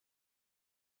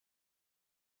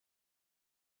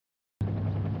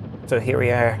So here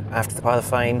we are after the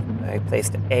qualifying. I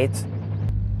placed 8th.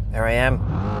 There I am.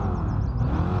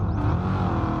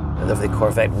 A lovely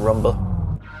Corvette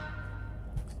rumble.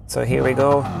 So here we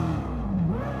go.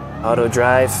 Auto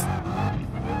drive.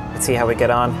 Let's see how we get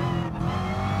on.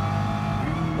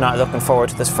 Not looking forward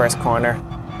to this first corner.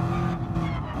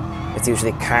 It's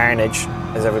usually carnage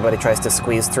as everybody tries to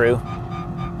squeeze through.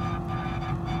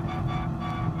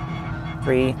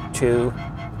 3, 2,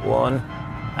 1,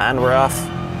 and we're off.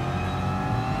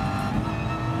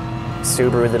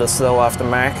 Subaru a little slow off the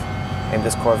mark. Maybe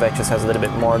this Corvette just has a little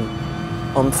bit more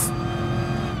oomph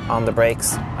on the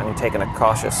brakes. I'm taking it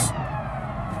cautious.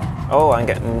 Oh, I'm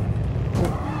getting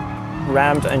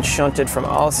rammed and shunted from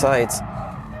all sides.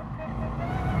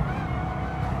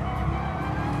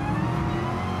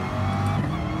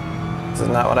 This is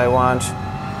not what I want.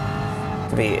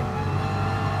 To be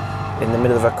in the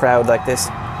middle of a crowd like this.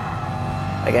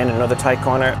 Again, another tight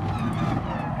corner.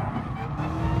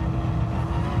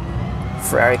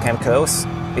 Ferrari came close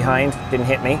behind, didn't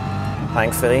hit me,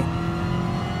 thankfully.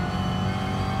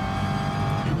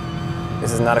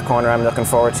 This is not a corner I'm looking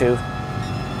forward to.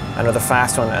 Another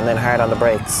fast one and then hard on the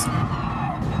brakes. A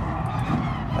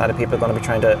lot of people are going to be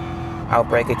trying to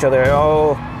outbrake each other.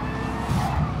 Oh!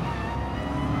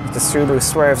 The Subaru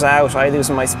swerves out, I lose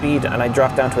my speed and I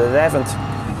drop down to 11th.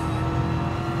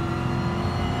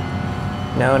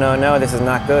 No, no, no, this is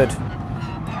not good.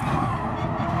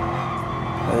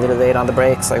 A little late on the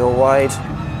brakes, I go wide.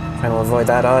 Trying to avoid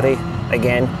that Audi.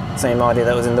 Again, same Audi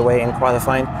that was in the way in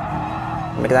qualifying.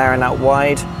 McLaren out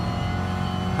wide.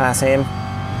 Pass him.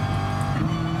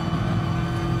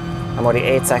 I'm already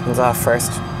 8 seconds off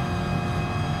first.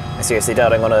 I seriously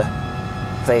doubt I'm going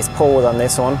to place pole on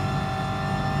this one.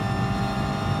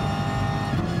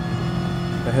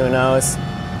 But who knows?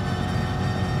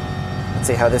 Let's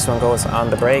see how this one goes on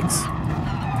the brakes.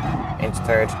 Into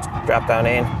third, drop down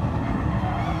in.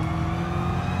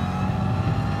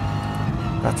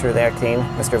 Got through there clean.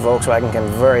 Mr. Volkswagen came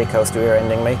very close to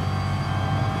rear-ending me.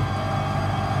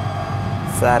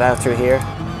 Flat out through here.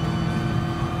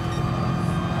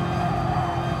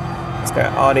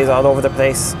 Mr. Audi's all over the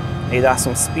place. He lost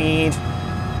some speed.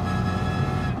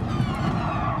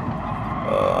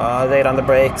 Oh, late on the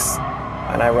brakes.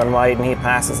 And I run wide and he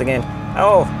passes again.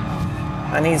 Oh!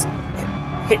 And he's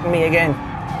hitting me again.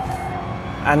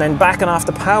 And then backing off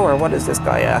the power. What is this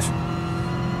guy at?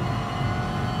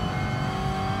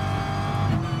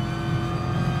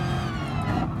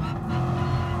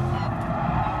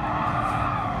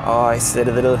 Oh, I slid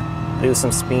a little, lose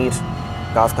some speed.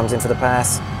 Golf comes in for the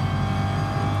pass.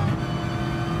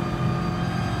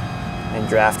 And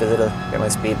draft a little, get my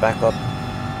speed back up.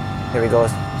 Here we go,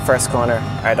 first corner,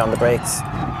 hard on the brakes.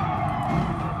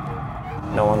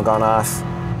 No one gone off.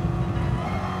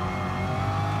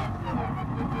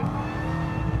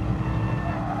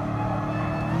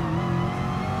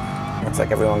 Looks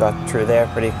like everyone got through there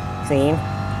pretty clean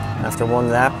after one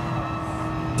lap.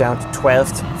 Down to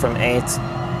 12th from 8th,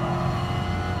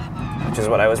 which is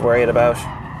what I was worried about,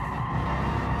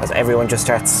 as everyone just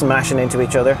starts smashing into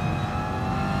each other.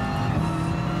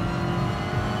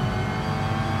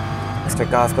 Mr.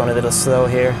 Goff going a little slow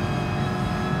here.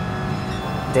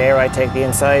 Dare I take the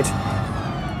inside?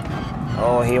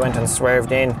 Oh, he went and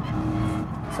swerved in.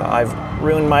 So I've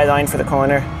ruined my line for the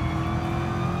corner.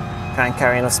 Can't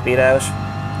carry enough speed out.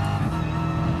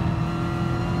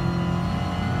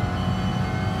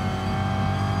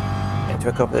 Into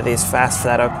a couple of these fast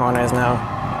flat out corners now.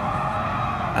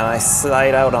 And I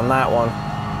slide out on that one.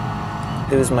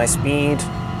 Lose my speed.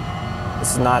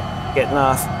 This is not getting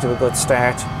off to a good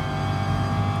start.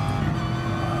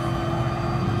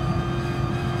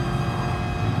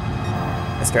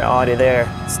 Mr. Audi there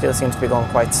still seems to be going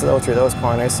quite slow through those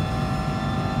corners.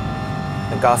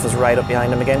 The Golf is right up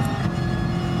behind him again.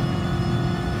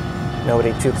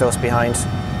 Nobody too close behind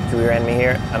to rear end me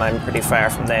here, and I'm pretty far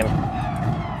from them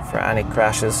for any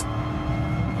crashes.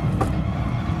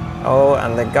 Oh,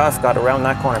 and the Golf got around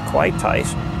that corner quite tight,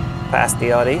 past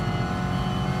the Audi.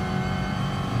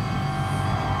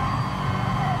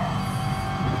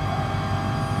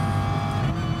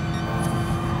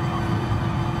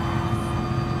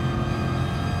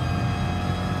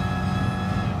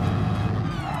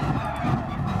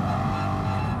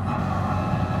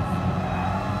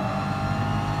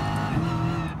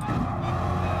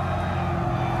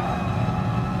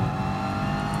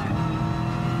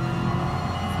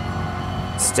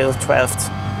 Still 12th.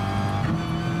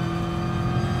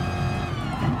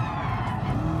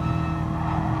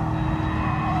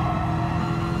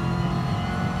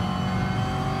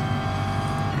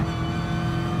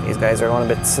 These guys are going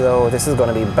a bit slow. This is going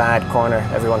to be a bad corner.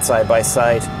 Everyone side by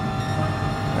side.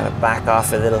 Gotta back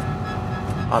off a little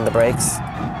on the brakes.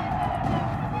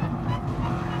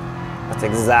 That's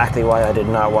exactly why I did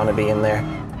not want to be in there.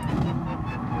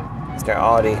 Mr.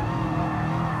 Audi.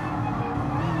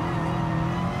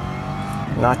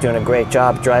 Not doing a great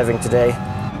job driving today.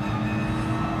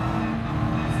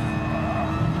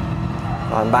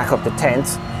 I'm back up to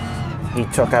 10th. He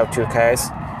took out 2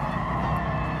 cars.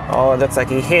 Oh, it looks like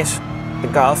he hit the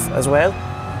Golf as well.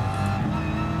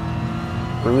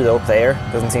 Rudo player.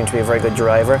 Doesn't seem to be a very good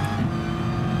driver.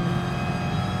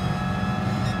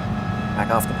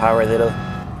 Back off the power a little.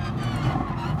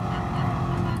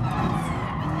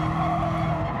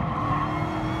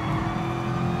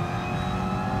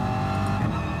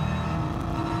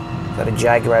 Got a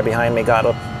Jaguar behind me, got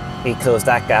up. He closed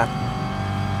that gap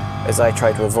as I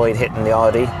tried to avoid hitting the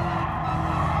Audi.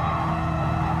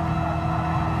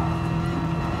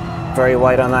 Very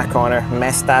wide on that corner,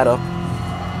 messed that up.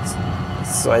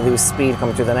 So I lose speed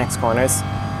coming through the next corners.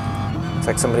 Looks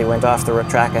like somebody went off the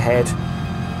track ahead.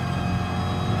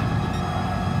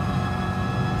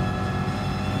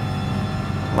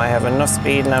 Might have enough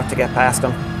speed now to get past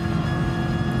him.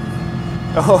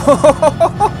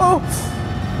 Oh!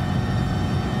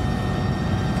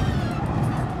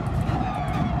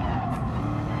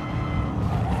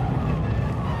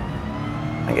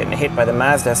 I'm getting hit by the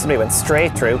Mazda. Somebody went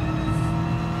straight through.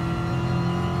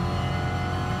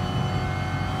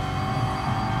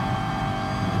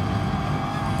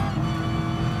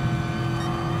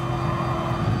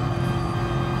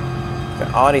 The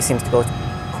Audi seems to go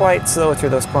quite slow through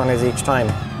those corners each time.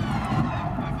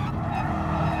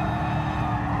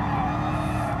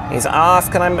 He's off.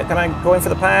 Can I go in for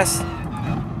the pass?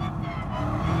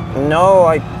 No,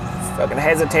 I fucking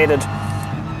hesitated.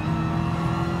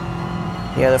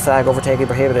 Yellow flag, overtaking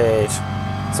prohibited.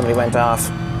 Somebody went off.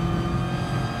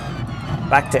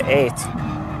 Back to 8th.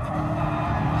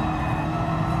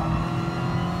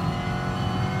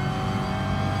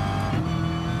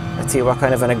 Let's see what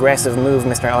kind of an aggressive move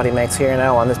Mr. Audi makes here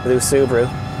now on this blue Subaru.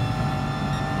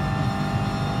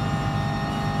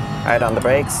 Hard on the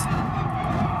brakes.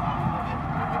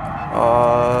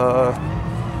 Oh,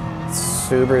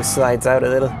 Subaru slides out a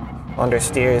little,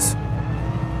 understeers.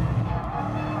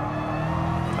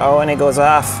 Oh, and he goes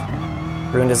off.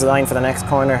 Ruined his line for the next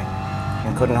corner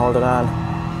and couldn't hold it on.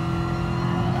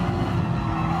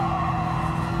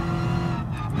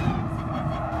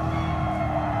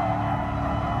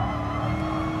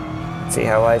 Let's see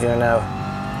how I do now.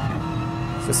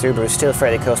 So Subaru's still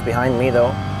fairly close behind me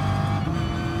though.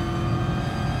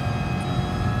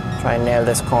 Try and nail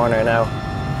this corner now.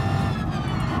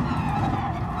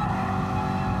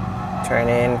 Turn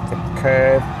in the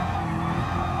curb.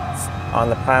 On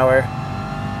the power.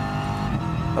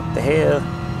 Up the hill.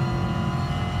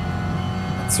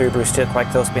 That Subaru's still quite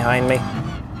close behind me.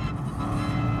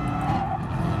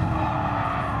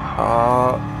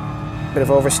 Oh, bit of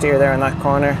oversteer there in that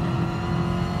corner.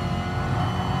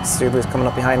 Subaru's coming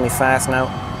up behind me fast now.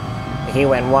 He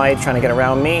went wide trying to get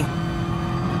around me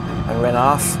and ran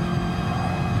off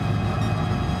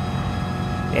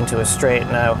into a straight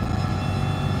now.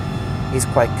 He's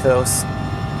quite close.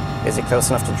 Is he close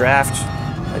enough to draft?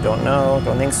 I don't know,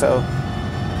 don't think so.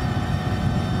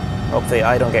 Hopefully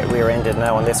I don't get rear-ended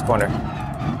now on this corner.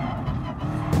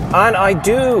 And I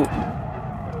do!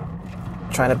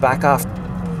 Trying to back off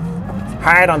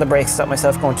hard on the brakes, stop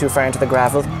myself going too far into the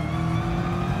gravel.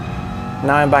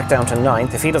 Now I'm back down to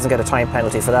 9th. If he doesn't get a time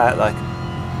penalty for that, like...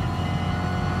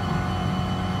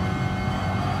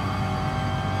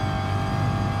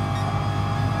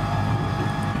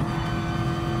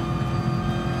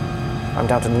 I'm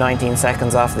down to 19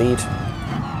 seconds off lead.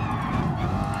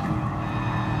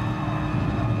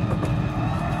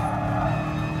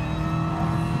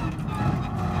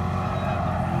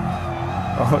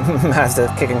 Oh,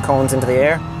 Mazda kicking cones into the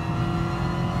air.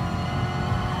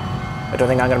 I don't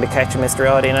think I'm going to be catching Mr.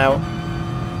 Audi now.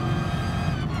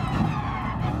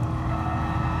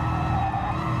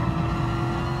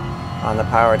 On the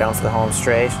power down for the home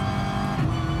straight.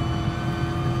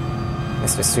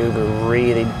 Mr. Subaru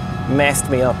really messed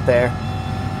me up there.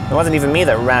 It wasn't even me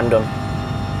that rammed him.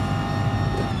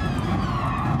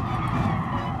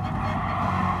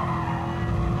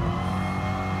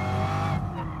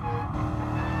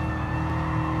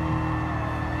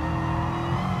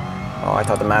 Oh, I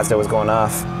thought the Mazda was going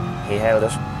off. He held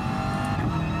it.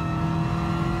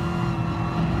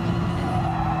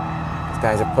 These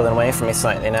guys are pulling away from me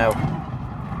slightly now.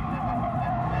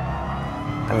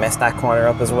 I messed that corner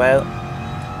up as well.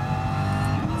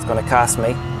 It's going to cost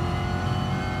me.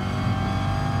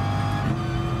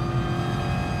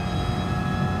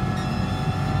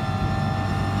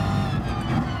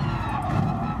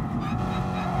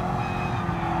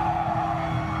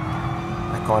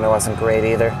 corner wasn't great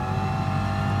either.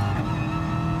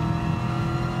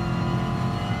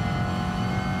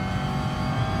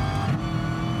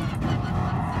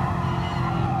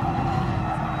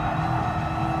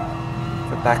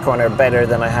 Took that corner better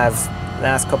than I have the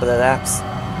last couple of laps.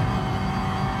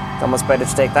 It's almost better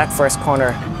to take that first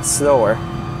corner slower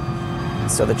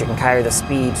so that you can carry the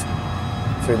speed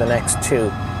through the next two.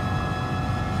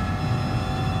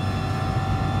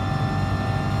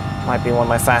 Might be one of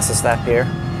my fastest lap here.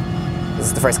 This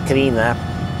is the first clean lap.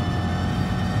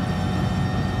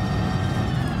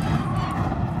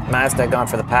 Mazda gone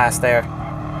for the pass there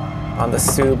on the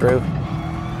Subaru.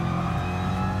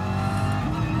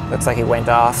 Looks like he went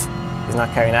off. He's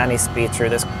not carrying any speed through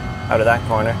this, out of that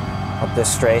corner, up this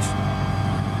straight.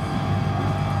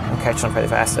 I'm catching him pretty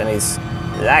fast and he's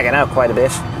lagging out quite a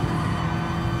bit.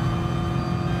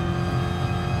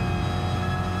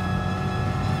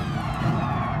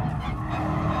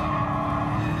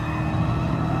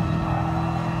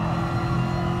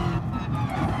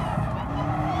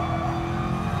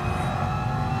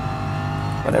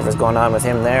 Whatever's going on with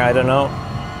him there, I don't know.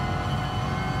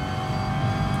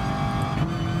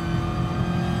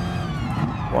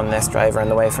 One less driver in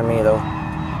the way for me though.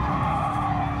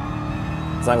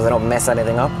 As long as I don't mess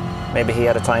anything up. Maybe he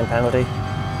had a time penalty.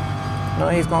 No,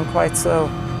 he's gone quite slow.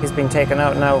 He's been taken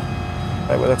out now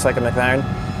by what looks like a McLaren.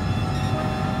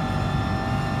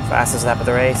 Fastest lap of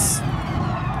the race.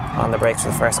 On the brakes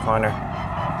for the first corner.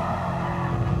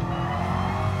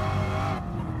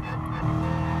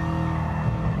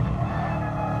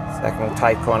 Second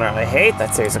tight corner. I hate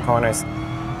that series of corners.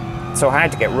 It's so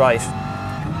hard to get right.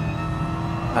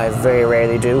 I very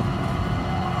rarely do.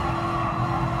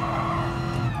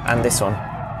 And this one.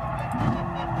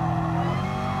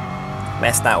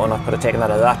 Messed that one up, could have taken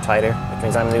that a lot tighter, which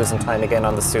means I'm losing time again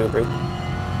on the Subaru.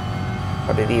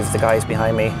 Probably leave the guys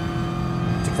behind me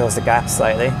to close the gap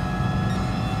slightly.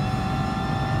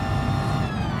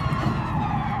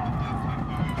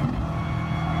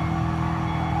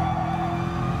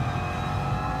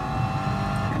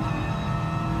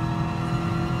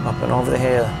 Up and over the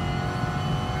hill.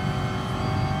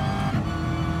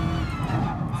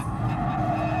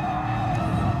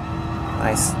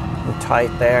 Nice and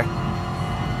tight there.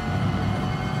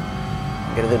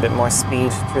 Get a little bit more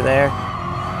speed through there.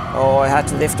 Oh, I had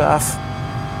to lift off.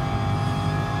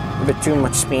 A bit too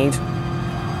much speed.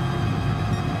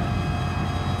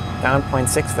 Down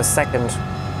 0.6 of a second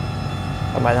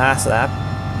on my last lap.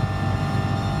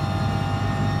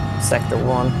 Sector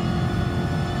 1.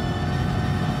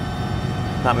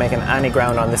 Not making any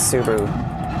ground on this Subaru.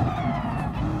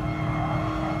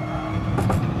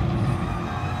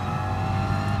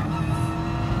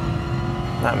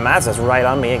 That Mazda's right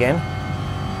on me again.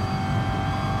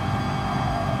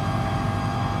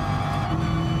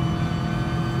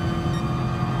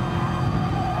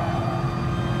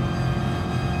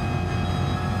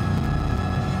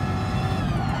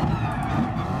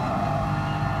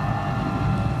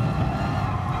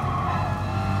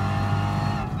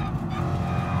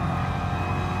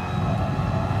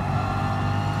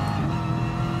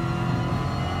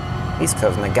 He's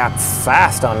closing the gap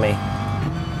fast on me.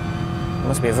 He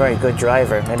must be a very good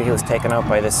driver. Maybe he was taken out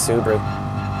by this Subaru.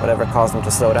 Whatever caused him to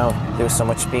slow down, lose so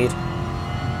much speed.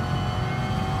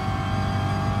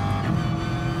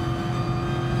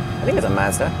 I think it's a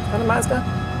Mazda. Is that a Mazda?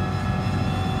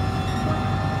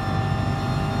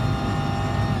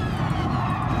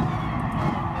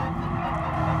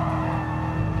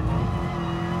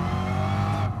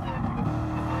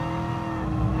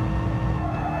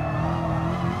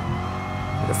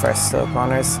 The first slow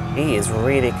corners. He is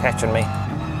really catching me.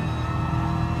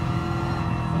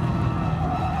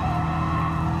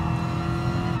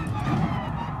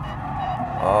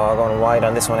 Oh, going wide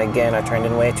on this one again. I turned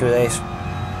in way too late.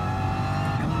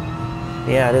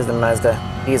 Yeah, it is the Mazda.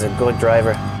 He's a good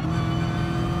driver.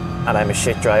 And I'm a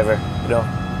shit driver, you know.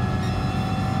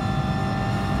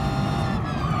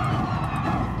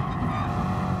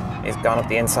 He's gone up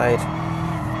the inside.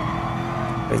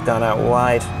 He's gone out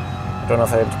wide. I don't know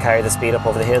if I'll be able to carry the speed up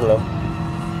over the hill though.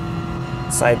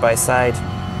 Side by side.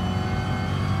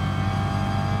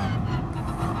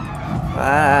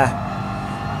 Ah,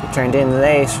 he turned in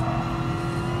late.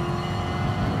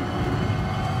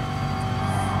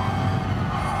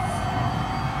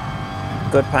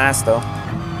 Good pass though.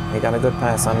 He got a good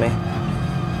pass on me.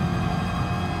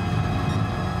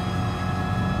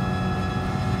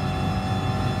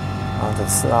 Onto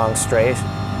this long straight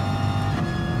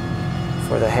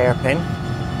for the hairpin.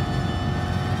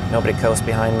 Nobody close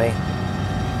behind me.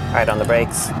 Hard on the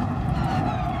brakes.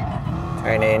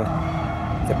 Turn in.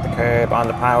 Flip the curb on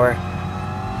the power.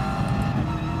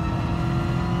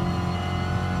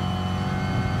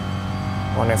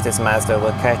 Wonder if this Mazda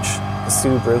will catch the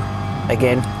Subaru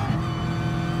again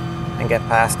and get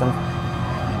past them.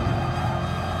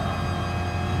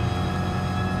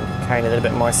 Carrying a little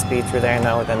bit more speed through there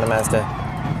now than the Mazda.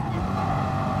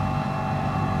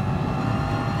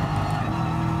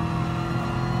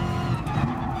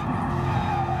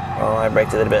 Oh, I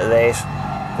braked a little bit late.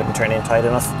 Couldn't turn in tight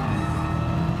enough.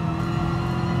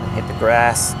 Hit the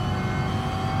grass.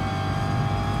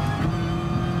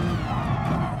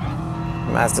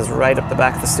 Mazda's right up the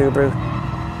back of the Subaru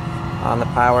on the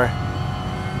power.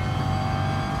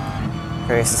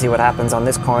 Curious to see what happens on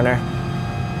this corner.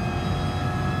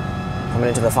 Coming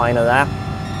into the final lap.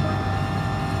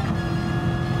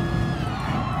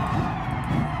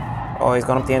 Oh, he's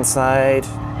gone up the inside.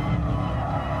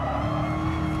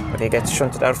 But he gets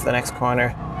shunted out for the next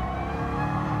corner.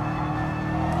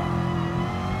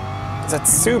 That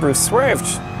Subaru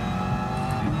swerved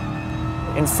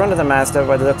in front of the Mazda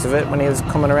by the looks of it when he was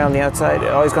coming around the outside.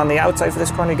 Oh, he's gone the outside for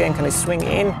this corner again. Can he swing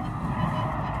in?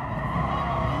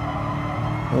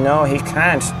 No, he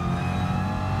can't.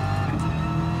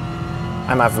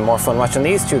 I'm having more fun watching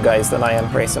these two guys than I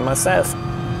am racing myself.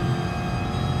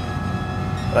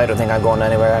 But I don't think I'm going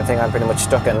anywhere. I think I'm pretty much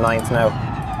stuck at 9th now.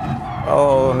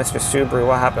 Oh, Mr. Subaru,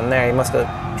 what happened there? He must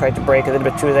have tried to brake a little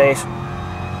bit too late.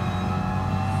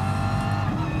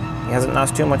 He hasn't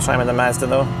lost too much time in the Mazda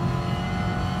though.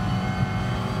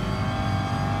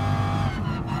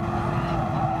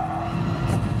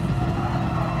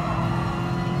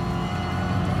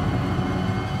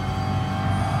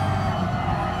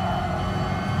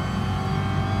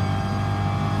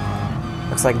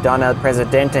 Looks like Don El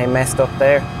Presidente messed up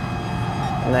there.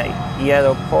 And that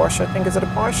yellow Porsche, I think, is it a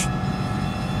Porsche?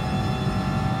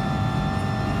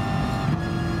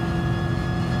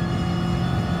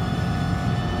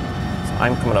 So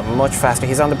I'm coming up much faster.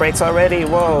 He's on the brakes already,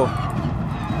 whoa.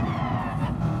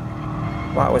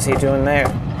 What was he doing there?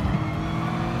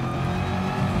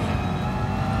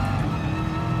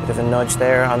 Bit of a nudge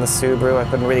there on the Subaru. I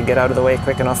couldn't really get out of the way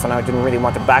quick enough and I didn't really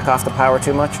want to back off the power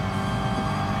too much.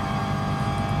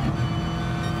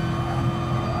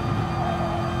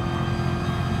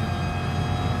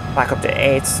 Back up to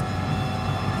 8th.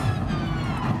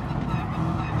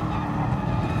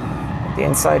 The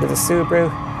inside of the Subaru.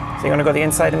 So you're going to go the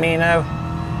inside of me now?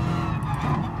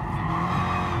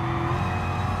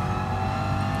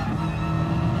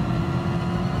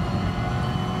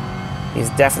 He's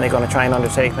definitely going to try and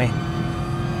undertake me.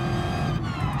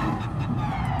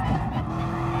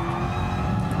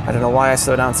 I don't know why I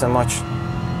slowed down so much.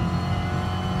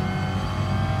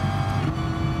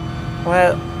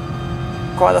 Well,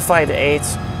 qualified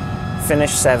 8th,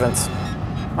 finished 7th.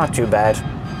 Not too bad.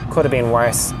 Could have been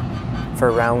worse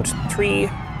for round 3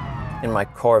 in my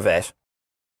Corvette.